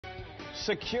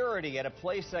Security at a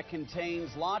place that contains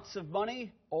lots of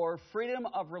money or freedom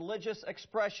of religious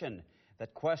expression?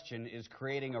 That question is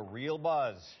creating a real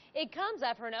buzz. It comes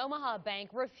after an Omaha bank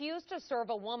refused to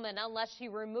serve a woman unless she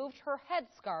removed her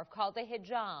headscarf called a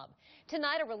hijab.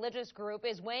 Tonight, a religious group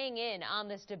is weighing in on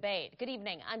this debate. Good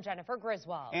evening. I'm Jennifer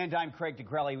Griswold. And I'm Craig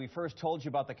DeGrelli. We first told you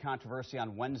about the controversy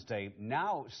on Wednesday.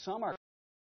 Now some are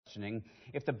questioning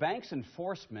if the bank's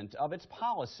enforcement of its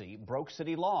policy broke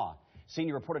city law.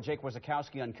 Senior reporter Jake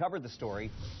Wazakowski uncovered the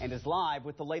story and is live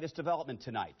with the latest development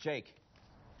tonight. Jake.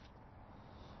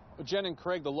 Jen and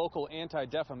Craig, the local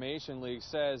Anti-Defamation League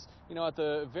says, at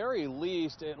the very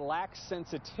least, it lacks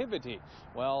sensitivity.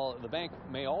 Well, the bank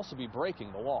may also be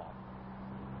breaking the law.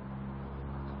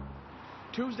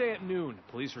 Tuesday at noon,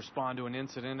 police respond to an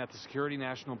incident at the Security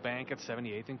National Bank at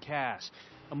 78th and Cass.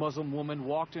 A Muslim woman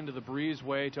walked into the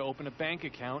breezeway to open a bank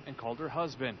account and called her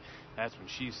husband. That's when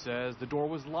she says the door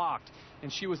was locked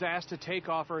and she was asked to take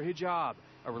off her hijab,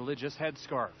 a religious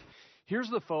headscarf. Here's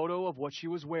the photo of what she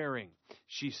was wearing.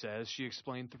 She says she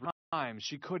explained 3 times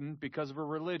she couldn't because of her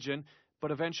religion,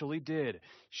 but eventually did.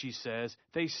 She says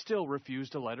they still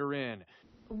refused to let her in.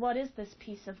 What is this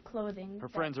piece of clothing? Her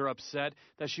friends are upset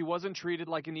that she wasn't treated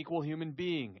like an equal human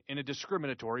being in a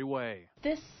discriminatory way.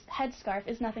 This headscarf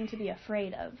is nothing to be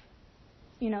afraid of.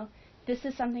 This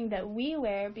is something that we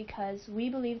wear because we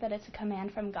believe that it's a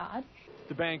command from God.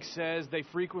 The bank says they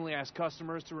frequently ask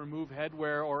customers to remove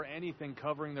headwear or anything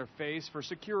covering their face for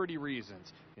security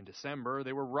reasons. In December,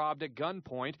 they were robbed at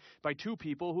gunpoint by 2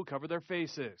 people who covered their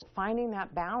faces. Finding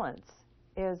that balance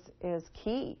is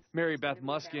key. Mary Beth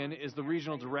Muskin is the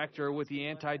regional director with the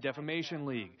Anti-Defamation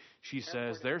League. She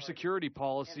says their security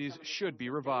policies should be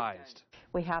revised.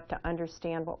 We have to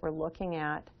understand what we're looking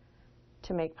at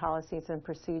to make policies and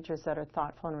procedures that are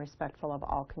thoughtful and respectful of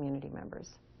all community members.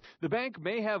 The bank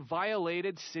may have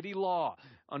violated city law.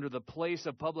 Under the Place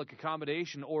of Public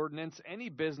Accommodation Ordinance, any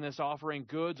business offering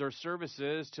goods or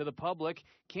services to the public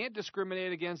can't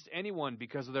discriminate against anyone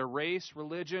because of their race,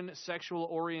 religion, sexual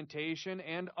orientation,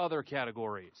 and other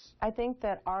categories. I think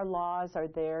that our laws are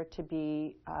there to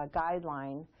be a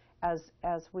guideline as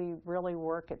we really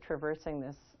work at traversing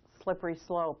this slippery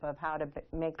slope of how to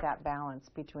make that balance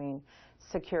between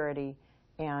security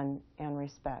and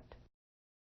respect.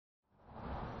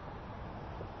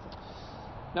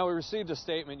 Now, we received a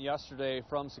statement yesterday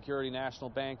from Security National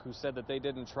Bank who said that they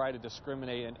didn't try to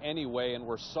discriminate in any way and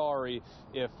were sorry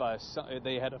if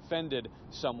they had offended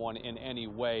someone in any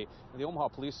way. The Omaha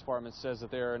Police Department says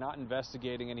that they are not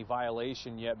investigating any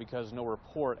violation yet because no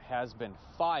report has been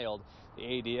filed. The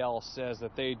ADL says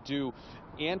that they do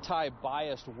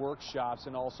anti-biased workshops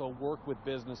and also work with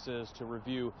businesses to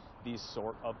review these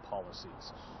sort of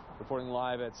policies. Reporting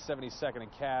live at 78th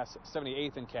and Cass,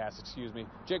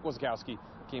 Jake Wazakowski,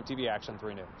 KMTV Action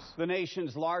 3 News. The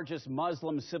nation's largest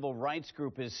Muslim civil rights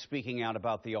group is speaking out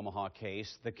about the Omaha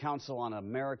case. The Council on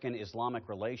American-Islamic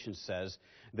Relations says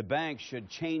the bank should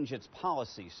change its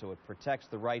policy so it protects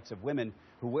the rights of women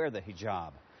who wear the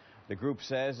hijab. The group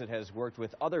says it has worked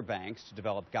with other banks to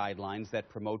develop guidelines that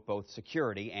promote both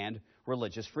security and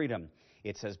religious freedom.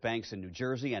 It says banks in New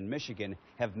Jersey and Michigan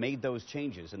have made those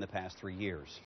changes in the past 3 years.